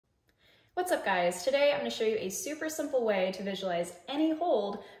What's up guys? Today I'm going to show you a super simple way to visualize any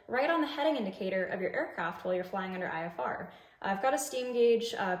hold right on the heading indicator of your aircraft while you're flying under IFR. I've got a steam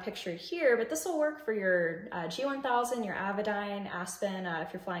gauge pictured here, but this will work for your G1000, your Avidyne, Aspen,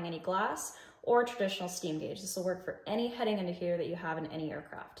 if you're flying any glass, or traditional steam gauge. This will work for any heading indicator that you have in any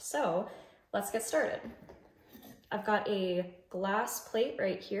aircraft. So let's get started. I've got a glass plate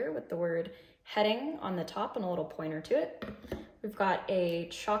right here with the word heading on the top and a little pointer to it. We've got a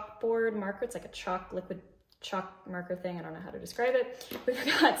chalkboard marker. It's like a liquid chalk marker thing. I don't know how to describe it. We've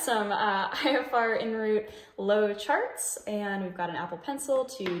got some IFR en route low charts, and we've got an Apple Pencil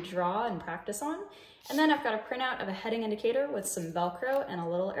to draw and practice on. And then I've got a printout of a heading indicator with some Velcro and a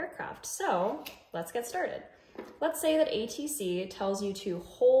little aircraft. So let's get started. Let's say that ATC tells you to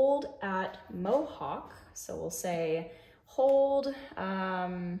hold at Mohawk. So we'll say hold,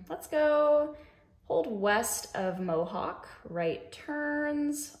 let's go hold west of Mohawk, right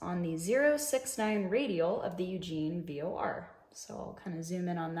turns on the 069 radial of the Eugene VOR. So I'll kind of zoom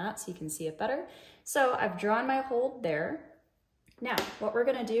in on that so you can see it better. So I've drawn my hold there. Now, what we're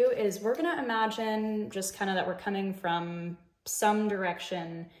gonna do is we're gonna imagine just kind of that we're coming from some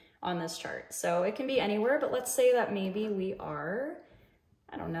direction on this chart. So it can be anywhere, but let's say that maybe we are,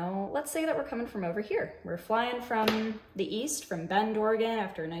 I don't know, let's say that we're coming from over here. We're flying from the east, from Bend, Oregon,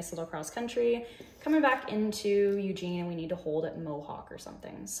 after a nice little cross country, coming back into Eugene, and we need to hold at Mohawk or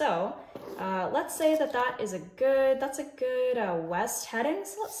something. So let's say that that's a good west heading.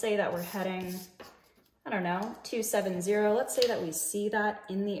 So let's say that we're heading, I don't know, 270. Let's say that we see that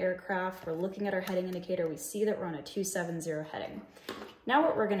in the aircraft. We're looking at our heading indicator. We see that we're on a 270 heading. Now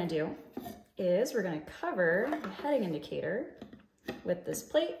what we're gonna do is we're gonna cover the heading indicator with this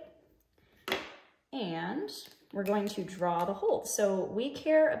plate, and we're going to draw the hold. So we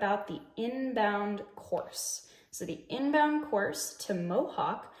care about the inbound course. So the inbound course to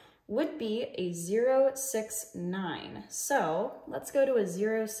Mohawk would be a 069. So let's go to a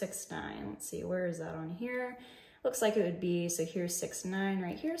 069. Let's see, where is that on here? Looks like it would be, so here's 69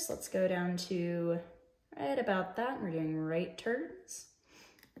 right here. So let's go down to right about that. We're doing right turns.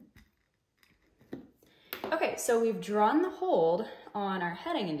 Okay, so we've drawn the hold on our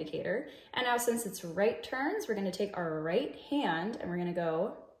heading indicator, and now since it's right turns, we're gonna take our right hand and we're gonna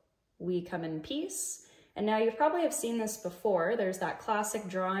go, we come in peace. And now you probably have seen this before. There's that classic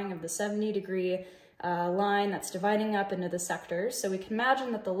drawing of the 70-degree line that's dividing up into the sectors. So we can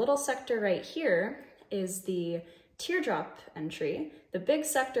imagine that the little sector right here is the teardrop entry. The big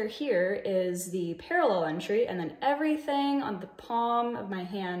sector here is the parallel entry, and then everything on the palm of my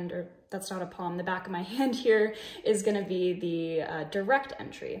hand, or that's not a palm, the back of my hand here is gonna be the direct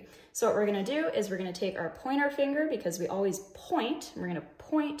entry. So what we're gonna do is we're gonna take our pointer finger, because we always point, and we're gonna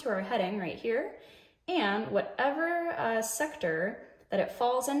point to our heading right here, and whatever sector that it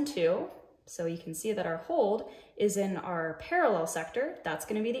falls into, so you can see that our hold is in our parallel sector, that's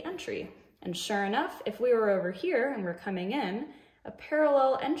gonna be the entry. And sure enough, if we were over here and we're coming in, a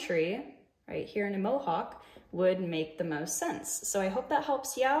parallel entry right here in a Mohawk would make the most sense. So I hope that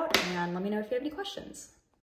helps you out, and let me know if you have any questions.